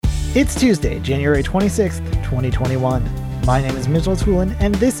It's Tuesday, January 26th, 2021. My name is Mitchell Tulin,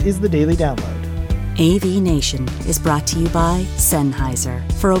 and this is the Daily Download. AV Nation is brought to you by Sennheiser.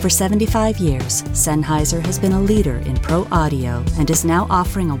 For over 75 years, Sennheiser has been a leader in pro audio and is now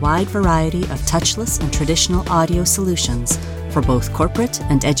offering a wide variety of touchless and traditional audio solutions for both corporate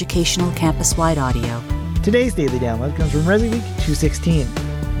and educational campus-wide audio. Today's Daily Download comes from Resi Week 216.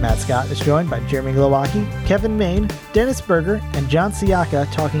 Matt Scott is joined by Jeremy Glowacki, Kevin Main, Dennis Berger, and John Siaka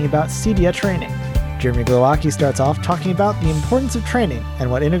talking about CEDIA training. Jeremy Glowacki starts off talking about the importance of training and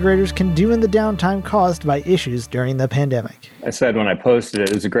what integrators can do in the downtime caused by issues during the pandemic. I said when I posted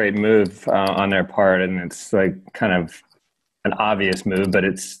it was a great move on their part, and it's like kind of an obvious move, but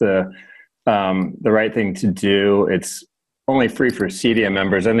it's the right thing to do. It's only free for CEDIA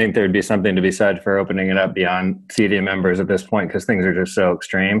members. I think there'd be something to be said for opening it up beyond CEDIA members at this point because things are just so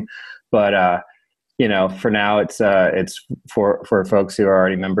extreme. But for now, it's for folks who are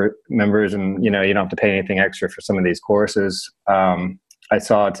already members, and you don't have to pay anything extra for some of these courses. I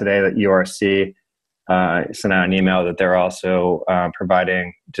saw today that URC sent out an email that they're also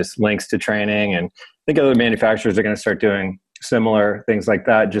providing just links to training, and I think other manufacturers are going to start doing similar things like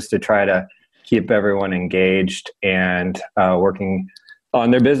that, just to try to keep everyone engaged and working on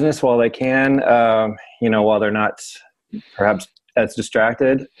their business while they can, while they're not perhaps as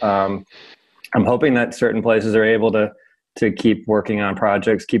distracted. I'm hoping that certain places are able to keep working on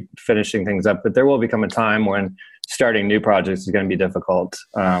projects, keep finishing things up, but there will become a time when starting new projects is going to be difficult.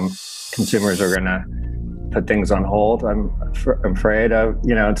 Consumers are going to put things on hold. I'm afraid of,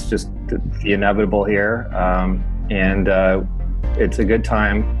 it's just the inevitable here. And it's a good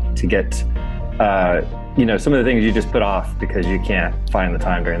time to get, some of the things you just put off because you can't find the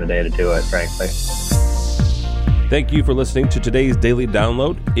time during the day to do it, frankly. Thank you for listening to today's Daily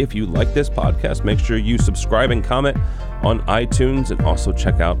Download. If you like this podcast, make sure you subscribe and comment on iTunes, and also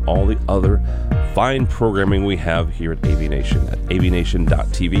check out all the other fine programming we have here at AV Nation at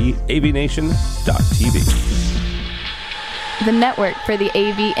avnation.tv, avnation.tv. The network for the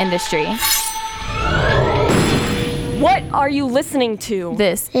AV industry. What are you listening to?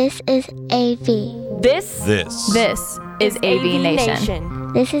 This is AV. This is AV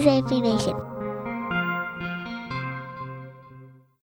Nation. This is AV Nation.